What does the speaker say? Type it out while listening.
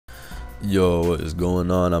Yo, what is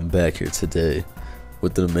going on? I'm back here today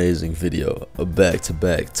with an amazing video, a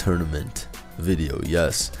back-to-back tournament video.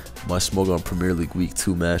 Yes, my Smogon Premier League Week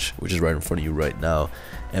 2 match, which is right in front of you right now,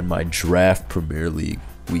 and my Draft Premier League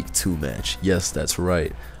Week 2 match. Yes, that's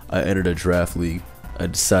right. I entered a draft league. I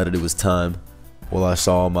decided it was time. While I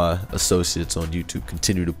saw my associates on YouTube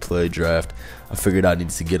continue to play draft, I figured I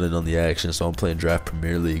needed to get in on the action, so I'm playing Draft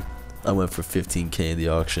Premier League. I went for 15k in the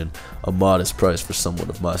auction, a modest price for someone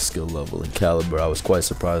of my skill level and caliber. I was quite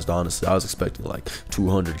surprised, honestly. I was expecting like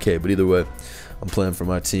 200k, but either way, I'm playing for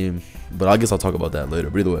my team. But I guess I'll talk about that later.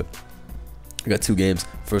 But either way, I got two games.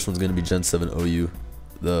 First one's gonna be Gen 7 OU.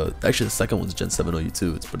 Actually, the second one's Gen 7 OU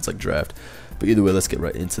too. But it's like draft. But either way, let's get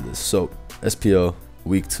right into this. So SPL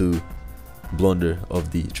Week 2 blunder of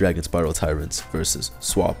the Dragon Spiral Tyrants versus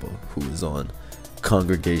Swappo, who is on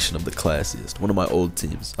Congregation of the Classiest, one of my old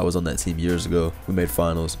teams. I was on that team years ago. We made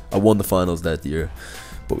finals. I won the finals that year,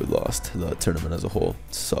 but we lost the tournament as a whole.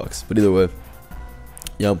 Sucks. But either way,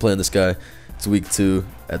 yeah, I'm playing this guy. It's week 2.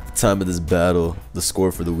 At the time of this battle, the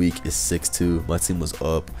score for the week is 6-2. My team was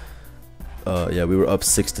up. Yeah, we were up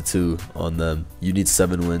 6-2 on them. You need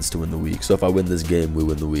 7 wins to win the week. So if I win this game, we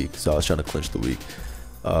win the week. So I was trying to clinch the week.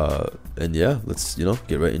 And yeah, let's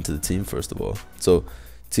get right into the team first of all. So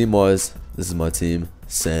team-wise, this is my team,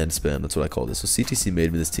 Sand Spam, that's what I call this. So CTC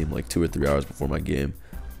made me this team like 2 or 3 hours before my game.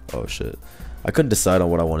 Oh shit. I couldn't decide on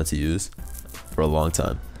what I wanted to use for a long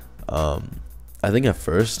time. I think at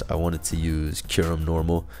first I wanted to use Kyurem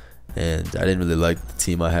Normal, and I didn't really like the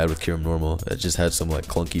team I had with Kyurem Normal. It just had some like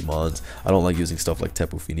clunky mons. I don't like using stuff like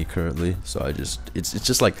Tapu Fini currently, so it's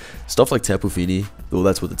just like stuff like Tapu Fini. Well,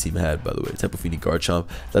 that's what the team had, by the way. Tapu Fini, Garchomp.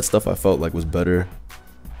 That stuff I felt like was better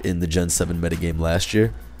in the Gen 7 metagame last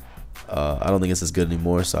year. I don't think it's as good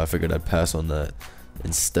anymore, so I figured I'd pass on that.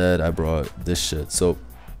 Instead, I brought this shit. So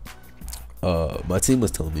my team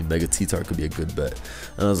was telling me Mega T-Tar could be a good bet,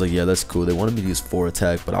 and I was like, yeah, that's cool. They wanted me to use 4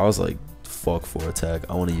 attack, but I was like, fuck 4 attack.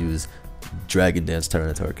 I want to use Dragon Dance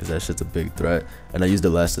Tyranitar because that shit's a big threat, and I used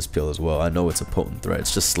Elastis Peel as well. I know it's a potent threat.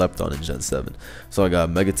 It's just slept on in Gen 7. So I got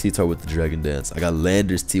Mega T-Tar with the Dragon Dance. I got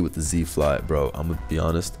Landers T with the Z-Fly. Bro, I'm gonna be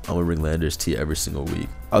honest, I'm gonna bring Landers T every single week.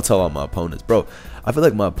 I'll tell all my opponents, bro, I feel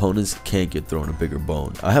like my opponents can't get thrown a bigger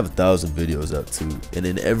bone. I have 1,000 videos up too, and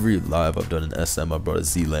in every live I've done in SM, I brought a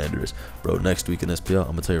Z Landers. Bro, next week in SPL,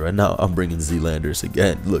 I'm gonna tell you right now, I'm bringing Z Landers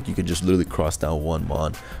again. Look, you can just literally cross down one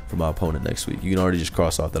mon for my opponent next week. You can already just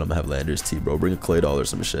cross off that I'm gonna have Landers T, bro. Bring a Clay Doll or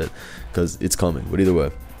some shit, because it's coming. But either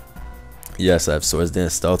way, yes, I have Swords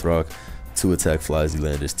Dance, Stealth Rock, 2 attack, Fly, Z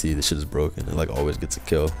Landers T. This shit is broken. It like always gets a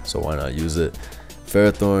kill, so why not use it?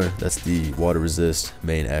 Ferrothorn, that's the water resist,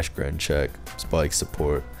 main Ash Grand check, Spike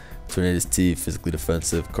support, Tornadus T, physically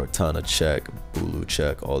defensive, Kartana check, Bulu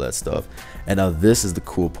check, all that stuff. And now this is the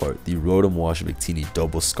cool part, the Rotom Wash Victini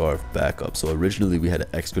double scarf backup. So originally we had an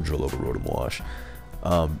Excadrill over Rotom Wash,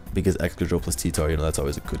 because Excadrill plus T-Tar, that's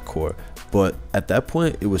always a good core. But at that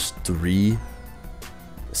point it was 3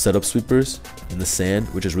 setup sweepers in the sand,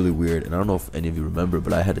 which is really weird. And I don't know if any of you remember,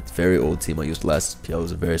 but I had a very old team I used last SPL. It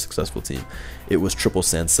was a very successful team. It was triple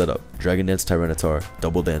sand setup, Dragon Dance Tyranitar,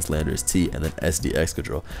 double dance Landers T, and then SD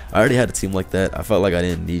Excadrill. I already had a team like that. I felt like I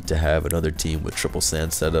didn't need to have another team with triple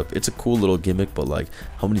sand setup. It's a cool little gimmick, but like,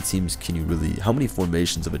 how many teams can you really, how many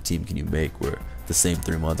formations of a team can you make where the same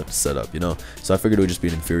 3 mons have to set up, So I figured it would just be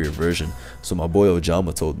an inferior version. So my boy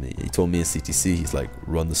Ojama told me in CTC, he's like,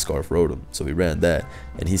 run the Scarf Rotom. So we ran that,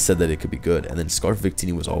 and he said that it could be good. And then Scarf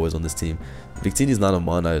Victini was always on this team. Victini is not a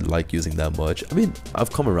mon I like using that much. I mean,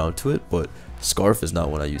 I've come around to it, but Scarf is not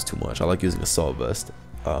one I use too much. I like using Assault Vest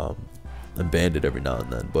and Bandit every now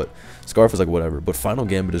and then, but Scarf is like whatever. But Final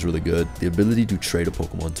Gambit is really good. The ability to trade a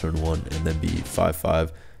Pokemon turn 1 and then be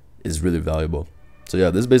 5/5 is really valuable. So yeah,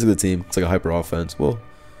 this is basically the team. It's like a hyper offense. Well,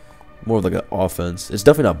 more of like an offense. It's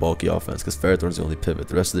definitely not bulky offense because Ferrothorn's the only pivot.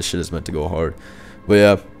 The rest of this shit is meant to go hard. But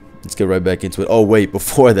yeah, let's get right back into it. Oh wait,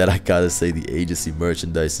 before that, I gotta say the agency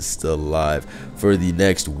merchandise is still live for the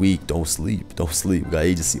next week. Don't sleep, don't sleep. We got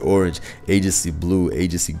agency orange, agency blue,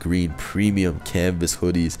 agency green, premium canvas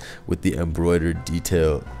hoodies with the embroidered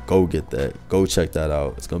detail. Go get that, go check that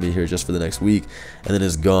out. It's gonna be here just for the next week, and then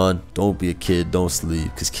it's gone. Don't be a kid, don't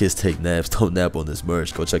sleep, because kids take naps. Don't nap on this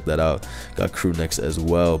merch. Go check that out. Got crew necks as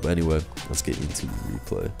well. But anyway, let's get into the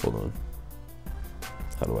replay. Hold on,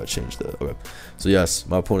 how do I change that? Okay, so yes,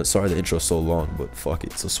 my opponent, sorry the intro is so long, but fuck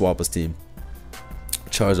it. So Swappa's team: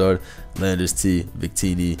 Charizard, Landers T,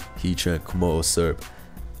 Victini, Heatran, Kumo, Serp.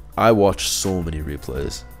 I watched so many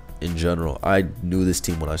replays. In general, I knew this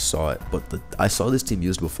team when I saw it, but I saw this team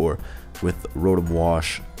used before with Rotom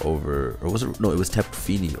Wash over, or was it, no, it was Tapu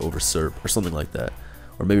Fini over Serp or something like that.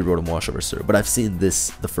 or maybe Rotom Wash over Surf. But I've seen the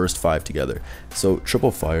first 5 together. So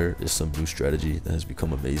Triple Fire is some new strategy that has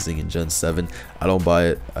become amazing in Gen 7. I don't buy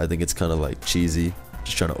it. I think it's kind of like cheesy.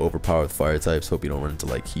 Just trying to overpower with fire types. Hope you don't run into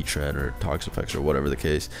like Heatran or Toxapex or whatever the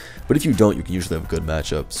case. But if you don't, you can usually have a good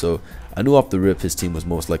matchup. So I knew off the rip his team was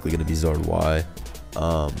most likely going to be Zard Y.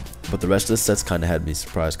 But the rest of the sets kind of had me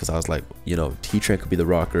surprised because I was like, you know, Heatran could be the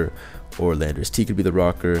rocker, or Landorus T could be the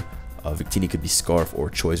rocker. Victini could be Scarf or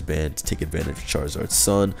Choice Band to take advantage of Charizard's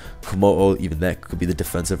Sun. Komodo, even that could be the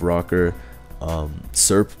defensive rocker.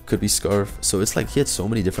 Serp could be Scarf. So it's like he had so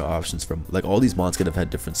many different options from like all these mons could have had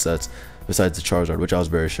different sets besides the Charizard, which I was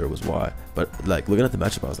very sure was why. But like looking at the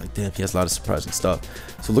matchup, I was like, damn, he has a lot of surprising stuff.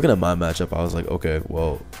 So looking at my matchup, I was like, okay,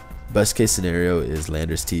 well, best case scenario is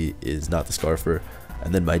Landorus T is not the Scarfer,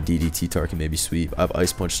 and then my DDT tar can maybe sweep. I have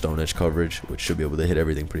Ice Punch, Stone Edge coverage, which should be able to hit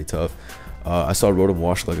everything pretty tough. I saw Rotom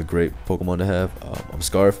Wash like a great Pokemon to have. I'm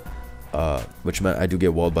Scarf, which meant I do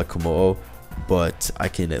get walled by Komodo, but I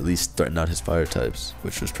can at least threaten out his fire types,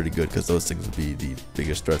 which was pretty good because those things would be the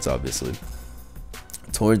biggest threats, obviously.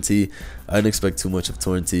 Torrentee, I didn't expect too much of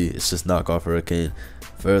Torrentee. It's just knockoff Hurricane.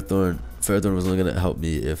 Ferrothorn was only going to help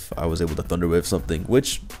me if I was able to Thunder Wave something,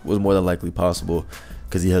 which was more than likely possible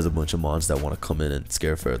because he has a bunch of mons that want to come in and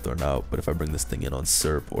scare Ferrothorn out. But if I bring this thing in on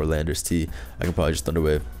Serp or Landorus T, I can probably just Thunder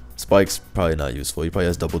Wave. Spike's probably not useful. He probably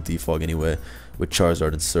has double defog anyway with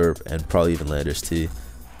Charizard and Serp, and probably even Landorus T,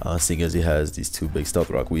 seeing as he has these 2 big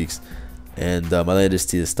Stealth Rock weeks. And my Landorus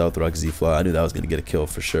T is Stealth Rock Z-Fly. I knew that was going to get a kill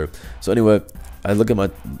for sure. So anyway, I look at my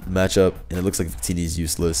matchup and it looks like Victini is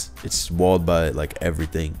useless. It's walled by like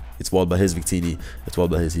everything. It's walled by his Victini. It's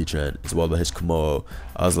walled by his Heatran. It's walled by his Komodo.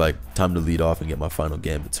 I was like, time to lead off and get my final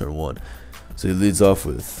Gambit turn 1. So he leads off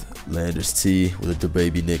with Landorus T with a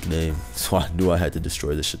DaBaby nickname. So I knew I had to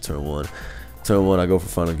destroy this shit turn 1. Turn 1, I go for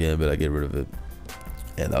final Gambit. I get rid of it.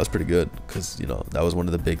 And that was pretty good because, you know, that was one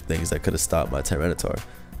of the big things that could have stopped my Tyranitar.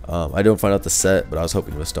 I don't find out the set, but I was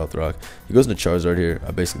hoping it was Stealth Rock. He goes into Charizard here.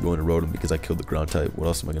 I basically go into Rotom because I killed the ground type. What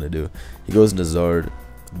else am I going to do? He goes into Zard,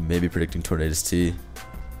 maybe predicting Tornadus T,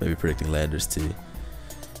 maybe predicting Landorus T.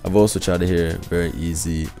 I've also tried to here, very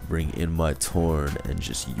easy, bring in my Torn and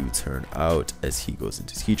just U-turn out as he goes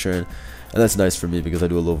into his Heatran. And that's nice for me because I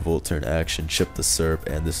do a little Volt Turn action, chip the Serp,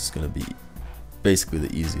 and this is going to be basically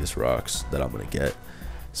the easiest rocks that I'm going to get.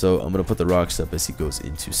 So I'm going to put the Rock Step as he goes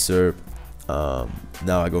into Serp.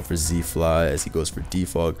 Now I go for Z-Fly as he goes for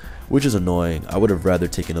Defog, which is annoying. I would have rather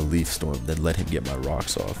taken a Leaf Storm than let him get my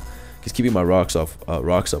rocks off. Because keeping my rocks up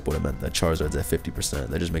would have meant that Charizard's at 50%.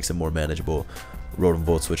 That just makes it more manageable. Rotom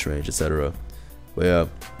Volt switch range, etc. But yeah,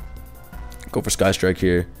 go for Sky Strike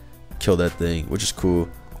here, kill that thing, which is cool.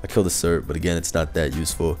 I kill the Serp, but again, it's not that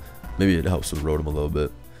useful. Maybe it helps with Rotom a little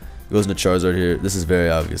bit. It goes into Charizard here. This is very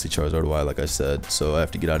obviously Charizard Y, like I said, so I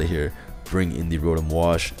have to get out of here. Bring in the Rotom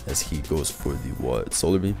Wash as he goes for the what?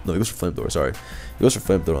 Solar Beam? No, he goes for Flamethrower, sorry. He goes for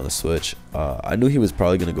Flamethrower on the switch. I knew he was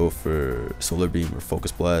probably going to go for Solar Beam or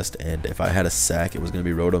Focus Blast, and if I had a sack, it was going to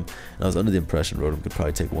be Rotom. And I was under the impression Rotom could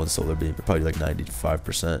probably take 1 Solar Beam, probably like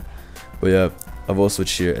 95%. But yeah, I've also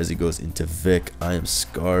switched here as he goes into Vic. I am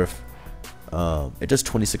Scarf. It does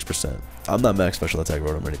 26%. I'm not max special attack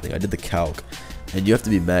Rotom or anything. I did the calc, and you have to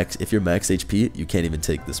be max. If you're max HP, you can't even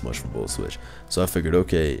take this much from Volt Switch. So I figured,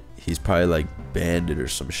 okay, he's probably like Bandit or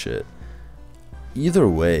some shit. Either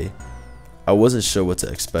way, I wasn't sure what to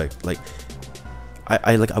expect. Like,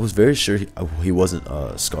 I was very sure he wasn't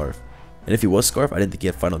Scarf, and if he was Scarf, I didn't think he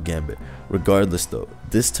had Final Gambit. Regardless, though,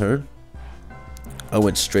 this turn, I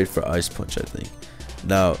went straight for Ice Punch. I think.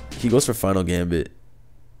 Now he goes for Final Gambit.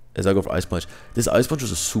 As I go for Ice Punch, this Ice Punch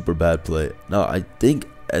was a super bad play. Now I think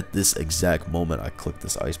at this exact moment I clicked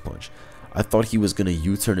this Ice Punch, I thought he was gonna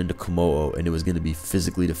U-turn into Komodo and it was gonna be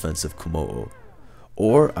physically defensive Komodo,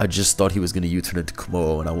 or I just thought he was gonna U-turn into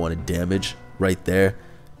Komodo and I wanted damage right there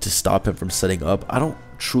to stop him from setting up. I don't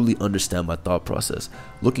truly understand my thought process.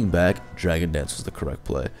 Looking back, Dragon Dance was the correct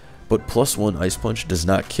play, but +1 Ice Punch does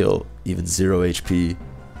not kill even 0 HP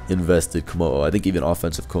invested Komodo. I think even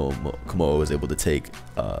offensive Komodo was able to take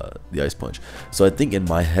the Ice Punch. So I think in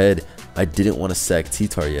my head, I didn't want to sack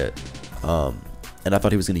T-Tar yet. And I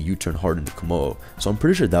thought he was going to U-turn hard into Komodo. So I'm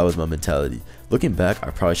pretty sure that was my mentality. Looking back,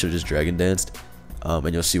 I probably should have just Dragon Danced.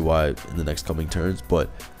 And you'll see why in the next coming turns. But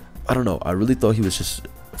I don't know. I really thought he was just...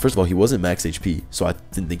 First of all, he wasn't max HP, so I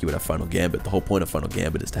didn't think he would have Final Gambit. The whole point of Final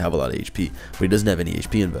Gambit is to have a lot of HP. But he doesn't have any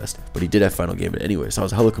HP invest. But he did have Final Gambit anyway. So I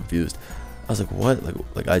was hella confused. I was like,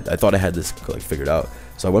 what? Like I thought I had this like figured out.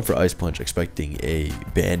 So I went for Ice Punch expecting a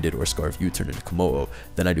Bandit or Scarf U-turn into Komodo.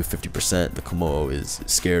 Then I do 50%. The Komodo is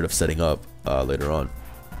scared of setting up later on.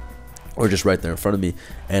 or just right there in front of me,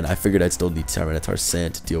 and I figured I'd still need Tyranitar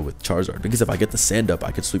Sand to deal with Charizard, because if I get the Sand up,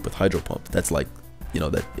 I could sweep with Hydro Pump. That's like, you know,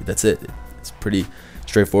 that's it. It's pretty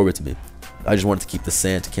straightforward to me. I just wanted to keep the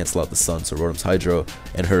Sand to cancel out the Sun, so Rotom's Hydro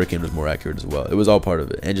and Hurricane was more accurate as well. It was all part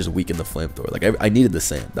of it, and just weaken the Flamethrower. Like, I needed the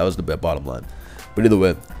Sand. That was the bottom line. But either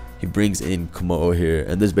way, he brings in Kommo-o here,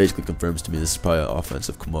 and this basically confirms to me this is probably an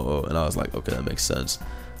offensive Kommo-o, and I was like, okay, that makes sense.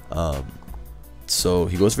 So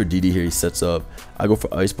he goes for DD here, he sets up. I go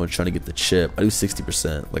for Ice Punch trying to get the chip. I do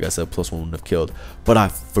 60%. Like I said, +1 wouldn't have killed. But I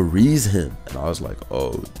freeze him. And I was like,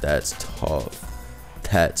 oh, that's tough.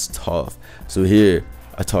 That's tough. So here,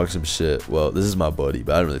 I talk some shit. Well, this is my buddy,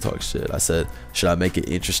 but I don't really talk shit. I said, should I make it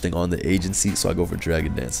interesting on the agency? So I go for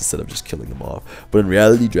Dragon Dance instead of just killing him off. But in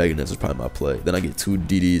reality, Dragon Dance was probably my play. Then I get 2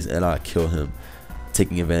 DDs and I kill him,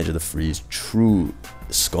 taking advantage of the freeze. True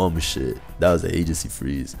scum shit. That was the agency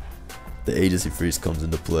freeze. The agency freeze comes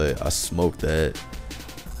into play. I smoke that.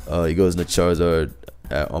 He goes into Charizard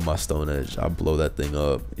on my Stone Edge. I blow that thing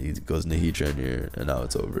up. He goes into Heatran here, and now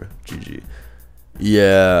it's over. GG.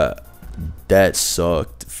 Yeah, that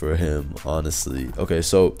sucked for him, honestly. Okay,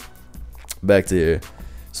 so back to here.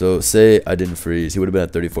 So say I didn't freeze, he would have been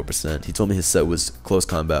at 34%. He told me his set was Close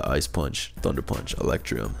Combat, Ice Punch, Thunder Punch,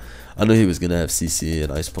 Electrium. I knew he was gonna have CC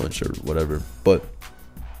and Ice Punch or whatever, but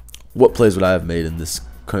what plays would I have made in this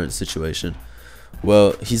current situation?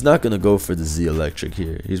 Well, he's not gonna go for the Z Electric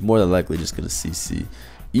here. He's more than likely just gonna CC.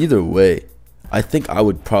 Either way, I think I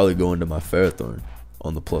would probably go into my Ferrothorn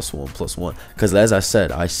on the +1/+1, because as I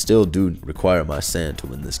said, I still do require my Sand to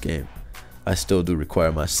win this game.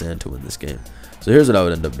 So here's what I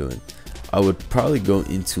would end up doing. I would probably go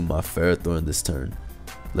into my Ferrothorn this turn.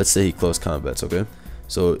 Let's say he Close Combats, okay?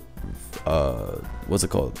 So what's it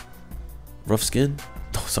called? Rough Skin?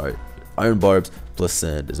 Oh, sorry. Iron Barbs plus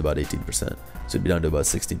Sand is about 18%, so it'd be down to about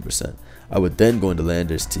 16%. I would then go into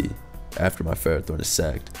Landorus T after my Ferrothorn is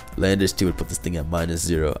sacked. Landorus T would put this thing at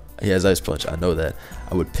 -0. He has Ice Punch, I know that.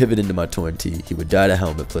 I would pivot into my Torn T. He would die to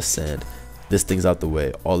Helmet plus Sand. This thing's out the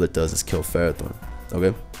way. All it does is kill Ferrothorn,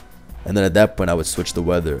 okay? And then at that point, I would switch the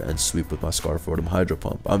weather and sweep with my Scarf Rotom Hydro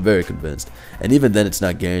Pump. I'm very convinced. And even then, it's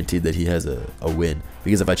not guaranteed that he has a win,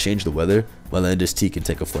 because if I change the weather, my Landorus T can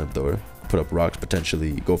take a Flamethrower, put up rocks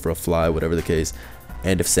potentially, go for a fly, whatever the case.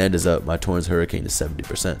 And if Sand is up, my Torn's Hurricane is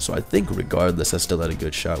 70%. So I think regardless, I still had a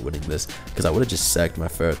good shot winning this, because I would have just sacked my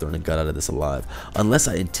Ferrothorn and got out of this alive. Unless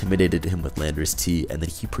I intimidated him with Landorus T, and then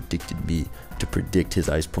he predicted me to predict his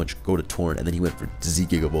Ice Punch, go to Torn, and then he went for Z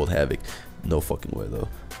Gigavolt Havoc. No fucking way, though.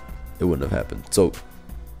 It wouldn't have happened. So,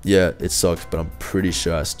 yeah, it sucks, but I'm pretty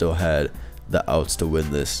sure I still had the outs to win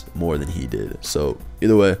this more than he did. So,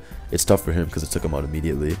 either way, it's tough for him because it took him out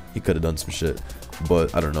immediately. He could have done some shit,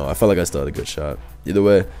 but I don't know. I felt like I still had a good shot. Either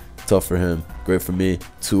way, tough for him, great for me.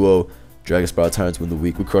 2-0, Dragon Sprout Tyrants win the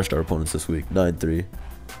week. We crushed our opponents this week, 9-3.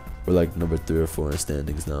 We're like number 3 or 4 in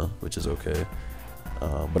standings now, which is okay.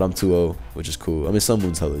 But I'm 2-0, which is cool. I mean, some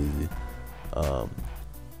moons hella easy.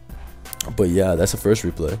 But yeah, that's the first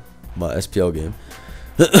replay. My SPL game.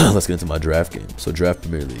 Let's get into my draft game. So draft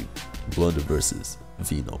Premier League, Blunder versus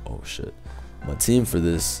Vino. Oh shit. My team for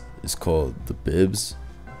this is called the Bibs.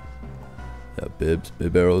 Yeah,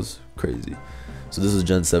 Bib Arrows. Crazy. So this is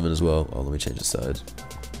Gen 7 as well. Oh, let me change the sides.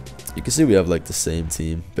 You can see we have like the same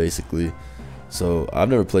team basically. So I've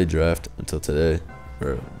never played draft until today,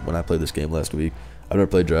 or when I played this game last week. I've never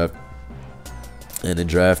played draft. And in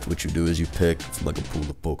draft, what you do is you pick from like a pool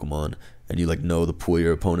of Pokemon, and you like know the pool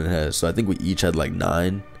your opponent has. So I think we each had like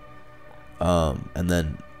 9, and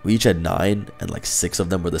then we each had 9, and like 6 of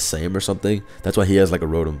them were the same or something. That's why he has like a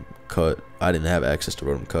Rotom Cut. I didn't have access to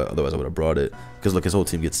Rotom Cut, otherwise I would have brought it. Because look, his whole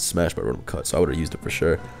team gets smashed by Rotom Cut, so I would have used it for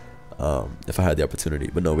sure if I had the opportunity.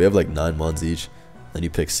 But no, we have like 9 Mons each, and you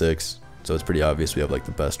pick 6, so it's pretty obvious we have like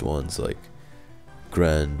the best ones, like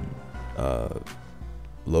Gren,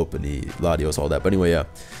 Lopunny, Latios, all that. But anyway, yeah,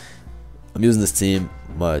 I'm using this team.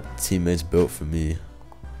 My teammates built for me.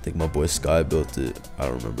 I think my boy Sky built it. I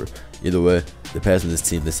don't remember. Either way, they passed me this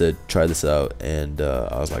team. They said, try this out. And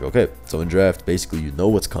I was like, okay. So in draft, basically, you know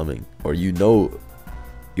what's coming. Or you know,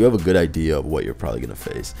 you have a good idea of what you're probably going to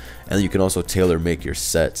face. And then you can also tailor make your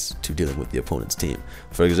sets to dealing with the opponent's team.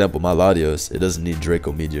 For example, my Latios, it doesn't need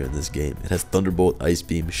Draco Meteor in this game. It has Thunderbolt, Ice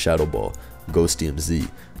Beam, Shadow Ball, Ghostium Z.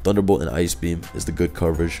 Thunderbolt and Ice Beam is the good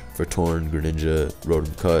coverage for Torn, Greninja,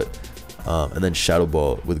 Rotom Cut. And then Shadow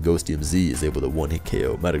Ball with Ghostium Z is able to one-hit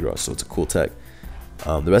KO Metagross, so it's a cool tech.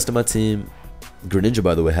 The rest of my team, Greninja,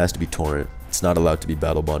 by the way, has to be Torrent. It's not allowed to be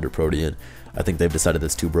Battle Bond or Protean. I think they've decided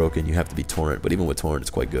that's too broken. You have to be Torrent, but even with Torrent, it's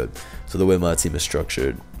quite good. So the way my team is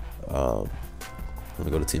structured, let me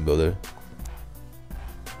go to Team Builder.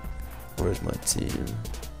 Where's my team?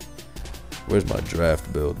 Where's my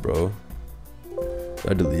draft build, bro? Did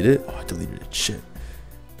I delete it? Oh, I deleted it. Shit.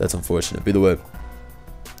 That's unfortunate. But either way,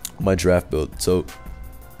 my draft build. So,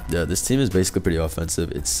 yeah, this team is basically pretty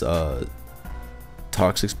offensive. It's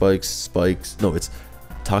Toxic Spikes. No, it's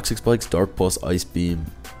Toxic Spikes, Dark Pulse, Ice Beam,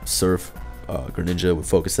 Surf, Greninja with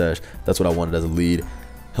Focus Sash. That's what I wanted as a lead.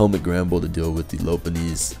 Helmet Gramble to deal with the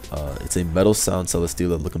Lopunnies. It's a Metal Sound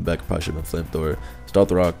Celesteela. Looking back, probably should have been Flamethrower.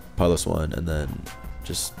 Stealth Rock, Piloswine, and then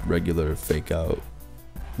just regular fake out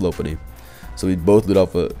Lopunny. So we both lit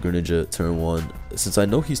off a Greninja turn 1. Since I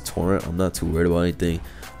know he's Torrent, I'm not too worried about anything.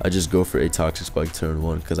 I just go for a Toxic Spike turn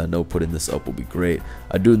 1 because I know putting this up will be great.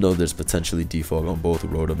 I do know there's potentially defog on both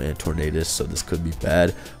Rotom and Tornadus, so this could be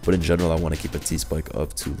bad. But in general, I want to keep a T-Spike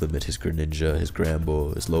up to limit his Greninja, his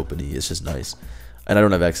Gramble, his Lopunny. It's just nice. And I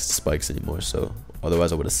don't have access to spikes anymore, so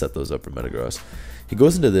otherwise I would have set those up for Metagross. He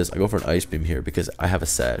goes into this. I go for an Ice Beam here because I have a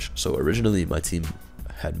Sash. So originally my team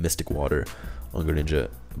had Mystic Water on Greninja,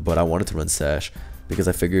 but I wanted to run Sash because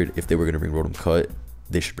I figured if they were going to bring Rotom Cut,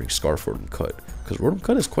 they should bring Scarf Rotom Cut, because Rotom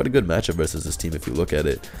Cut is quite a good matchup versus this team if you look at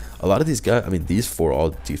it. A lot of these guys, I mean, these 4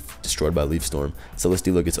 all destroyed by Leaf Storm.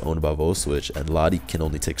 Celesteela gets owned by Volswitch, and Lottie can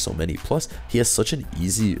only take so many. Plus, he has such an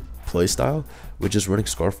easy playstyle with just running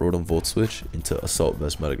Scarf Rotom Volt Switch into Assault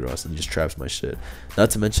Vest Metagross, and he just traps my shit. Not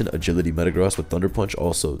to mention Agility Metagross with Thunder Punch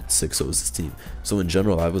also 6-0s his team. So in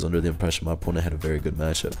general, I was under the impression my opponent had a very good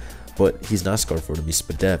matchup. But he's not Scarf Rotom, he's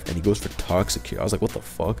Spadef, and he goes for Toxic here. I was like, what the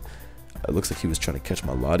fuck? It looks like he was trying to catch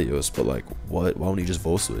my Latios, but like, what? Why wouldn't he just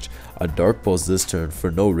Volt Switch? I Dark Pulse this turn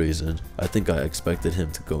for no reason. I think I expected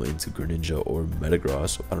him to go into Greninja or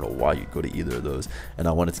Metagross. I don't know why you'd go to either of those. And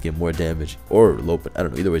I wanted to get more damage or Lopunny. I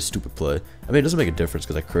don't know. Either way, stupid play. I mean, it doesn't make a difference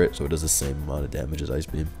because I crit, so it does the same amount of damage as Ice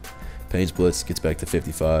Beam. Pain Splits gets back to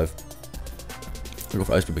 55. I go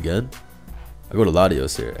for Ice Beam again. I go to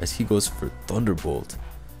Latios here as he goes for Thunderbolt.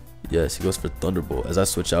 Yes, he goes for Thunderbolt as I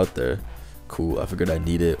switch out there. Cool, I figured I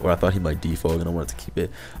need it, or I thought he might defog and I wanted to keep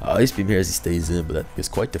it. Ice Beam here as he stays in, but that is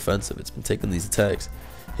quite defensive. It's been taking these attacks.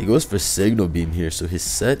 He goes for Signal Beam here, so his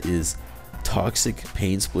set is Toxic,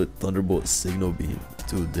 Pain Split, Thunderbolt, Signal Beam.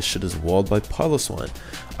 Dude, this shit is walled by Piloswine.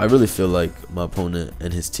 I really feel like my opponent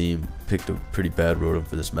and his team picked a pretty bad Rotom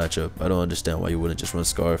for this matchup. I don't understand why you wouldn't just run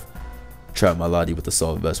Scarf, trap my Lottie with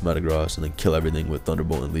Assault Vest Metagross, and then kill everything with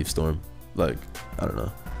Thunderbolt and Leaf Storm. Like, I don't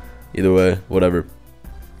know. Either way, whatever.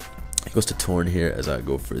 He goes to Torn here as I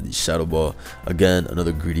go for the Shadow Ball. Again,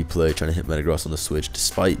 another greedy play, trying to hit Metagross on the switch.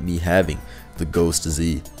 Despite me having the Ghost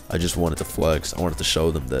Z, I just wanted to flex. I wanted to show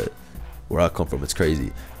them that where I come from, it's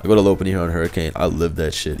crazy. I go to Lopunny here on Hurricane. I live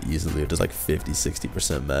that shit easily. It does like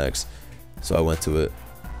 50-60% max. So I went to it.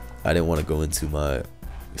 I didn't want to go into my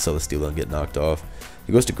Celesteela and get knocked off.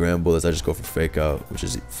 He goes to Gramble as I just go for Fake Out, which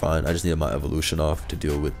is fine. I just needed my Evolution off to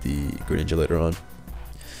deal with the Greninja later on.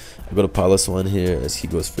 I go to Piloswine here as he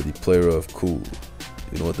goes for the Play Rough. Cool.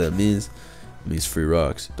 You know what that means? It means free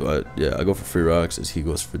rocks. Yeah, I go for free rocks as he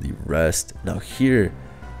goes for the Rest. Now here,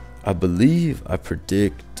 I believe I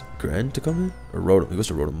predict Gren to come in or Rotom. He goes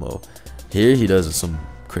to Rotom. Here he does some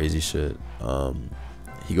crazy shit.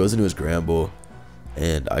 He goes into his Gramble,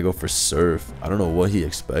 and I go for Surf. I don't know what he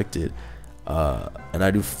expected. And I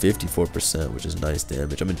do 54%, which is nice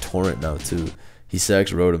damage. I'm in Torrent now too. He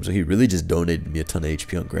sacks Rotom, so he really just donated me a ton of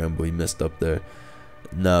HP on Gramble. He messed up there.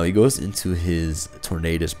 Now he goes into his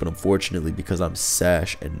Tornadus, but unfortunately, because I'm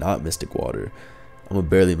Sash and not Mystic Water, I'm gonna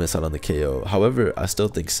barely miss out on the KO. However, I still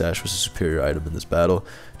think Sash was a superior item in this battle,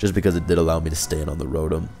 just because it did allow me to stay in on the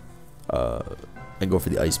Rotom and go for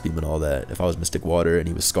the Ice Beam and all that. If I was Mystic Water and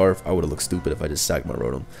he was Scarf, I would have looked stupid if I just sacked my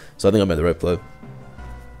Rotom. So I think I made the right play.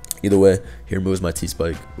 Either way, here moves my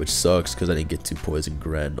T-Spike, which sucks because I didn't get to Poison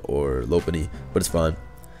Gren or Lopunny, but it's fine.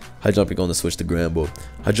 High Jumping on the switch to Gramble.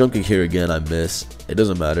 High Jumping here again, I miss. It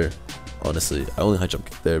doesn't matter, honestly. I only High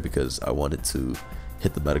Jumped there because I wanted to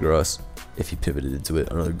hit the Metagross if he pivoted into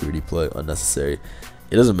it. Another greedy play, unnecessary.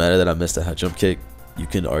 It doesn't matter that I missed a High Jump kick. You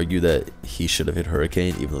can argue that he should have hit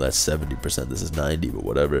Hurricane, even though that's 70%. This is 90, but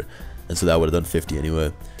whatever. And so that would have done 50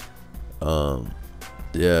 anyway.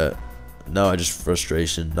 Yeah. Now I just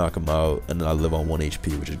frustration, knock him out, and then I live on 1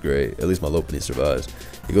 HP, which is great. At least my Lopunny survives.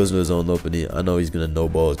 He goes into his own Lopunny. I know he's gonna no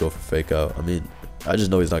balls, go for Fake Out. I mean, I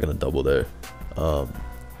just know he's not gonna double there,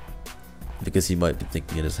 because he might be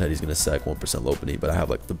thinking in his head he's gonna sack 1% Lopunny, but I have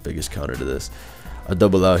like the biggest counter to this. I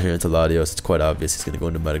double out here into Latios. It's quite obvious he's gonna go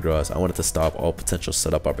into Metagross. I wanted to stop all potential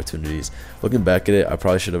setup opportunities. Looking back at it, I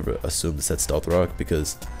probably should have assumed to set Stealth Rock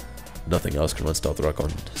because nothing else can run Stealth Rock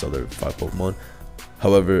on his other 5 Pokemon.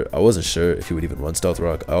 However, I wasn't sure if he would even run Stealth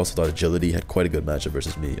Rock. I also thought Agility had quite a good matchup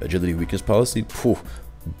versus me. Agility weakness policy, phew,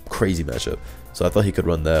 crazy matchup. So I thought he could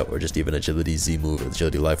run that, or just even agility Z move or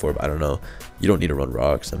agility life orb. I don't know. You don't need to run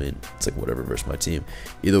rocks. I mean, it's like whatever versus my team.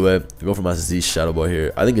 Either way, I go for my Z Shadow Ball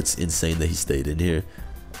here. I think it's insane that he stayed in here.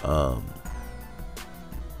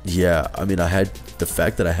 Yeah, I mean, the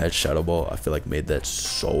fact that I had Shadow Ball, I feel like made that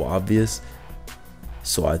so obvious.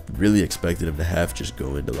 So I really expected him to have just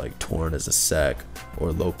go into like Torn as a sack, or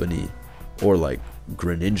Lopunny, or like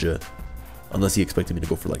Greninja, unless he expected me to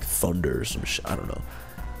go for like Thunder or some shit. I don't know.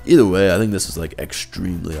 Either way, I think this is like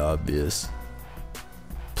extremely obvious.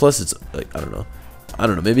 Plus, it's like I don't know.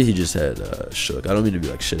 Maybe he just had Shook. I don't mean to be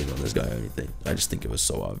like shitting on this guy or anything. I just think it was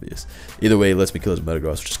so obvious. Either way, it lets me kill his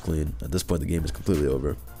Metagross, which is clean. At this point, the game is completely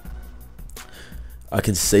over. I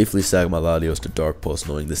can safely sag my Latios to Dark Pulse,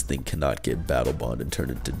 knowing this thing cannot get Battle Bond and turn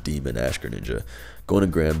into Demon Ash Greninja. Going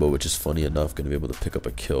to Granbull, which is funny enough, going to be able to pick up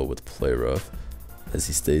a kill with Play Rough as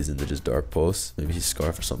he stays into just Dark Pulse. Maybe he's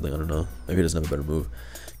Scarf or something, I don't know. Maybe he doesn't have a better move.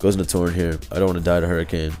 Goes into Torn here. I don't want to die to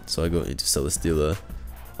Hurricane, so I go into Celesteela.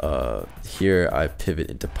 Here I pivot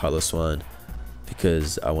into Piloswine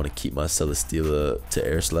because I want to keep my Celesteela to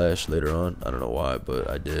Air Slash later on. I don't know why, but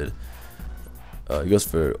I did. He goes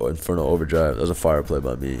for Inferno Overdrive. That was a fire play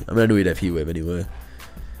by me. I mean, I knew he'd have Heat Wave anyway.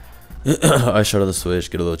 I shut on the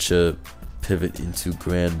switch, get a little chip, pivot into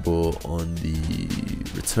Granbull on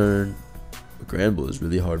the return. Granbull is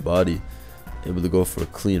really hard body. Able to go for a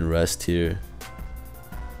clean rest here.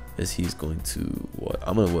 As he's going to what?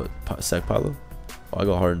 I'm gonna sack Pilo? Oh, I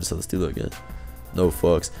go hard into Celesteela again. No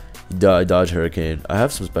fucks. I dodge Hurricane. I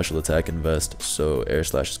have some special attack invest, so Air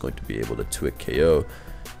Slash is going to be able to Twick KO.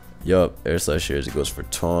 Yup, Air Slash here as it goes for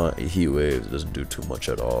Taunt, Heat Waves. It doesn't do too much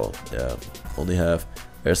at all. Yeah, only half.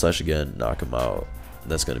 Air Slash again, knock him out.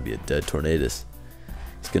 And that's going to be a dead Tornadus.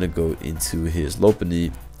 He's going to go into his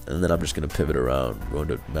Lopunny, and then I'm just going to pivot around, going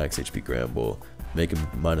to max HP Granbull, make him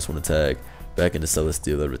 -1 attack, back into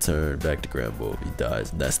Celesteela, return, back to Granbull. He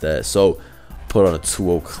dies, and that's that. So, put on a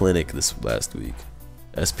 2-0 clinic this last week.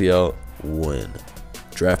 SPL, win.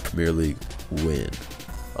 Draft Premier League, win.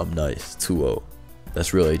 I'm nice, 2-0.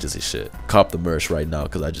 That's real agency shit. Cop the merch right now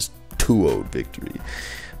because I just 2-0'd victory.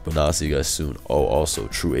 But now I'll see you guys soon. Oh, also,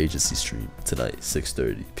 true agency stream tonight,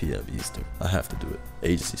 6:30 p.m. Eastern. I have to do it.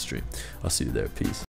 Agency stream. I'll see you there. Peace.